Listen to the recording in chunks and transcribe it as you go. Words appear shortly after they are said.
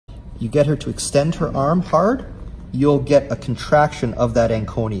you get her to extend her arm hard, you'll get a contraction of that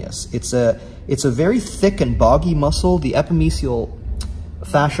Anconeus. It's a very thick and boggy muscle. The epimysial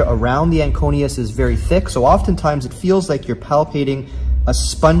fascia around the Anconeus is very thick, so oftentimes it feels like you're palpating a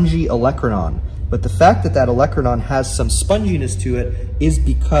spongy olecranon. But the fact that that olecranon has some sponginess to it is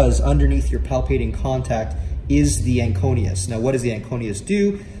because underneath your palpating contact is the Anconeus. Now, what does the Anconeus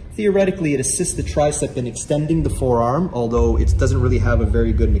do? Theoretically, it assists the tricep in extending the forearm, although it doesn't really have a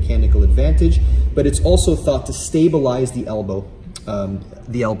very good mechanical advantage, but it's also thought to stabilize the elbow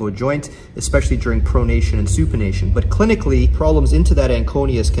joint, especially during pronation and supination. But clinically, problems into that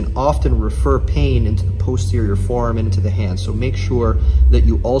Anconeus can often refer pain into the posterior forearm and into the hand. So make sure that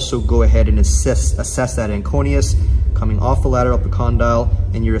you also go ahead and assess that Anconeus coming off the lateral epicondyle,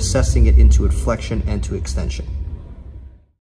 and you're assessing it into flexion and to extension.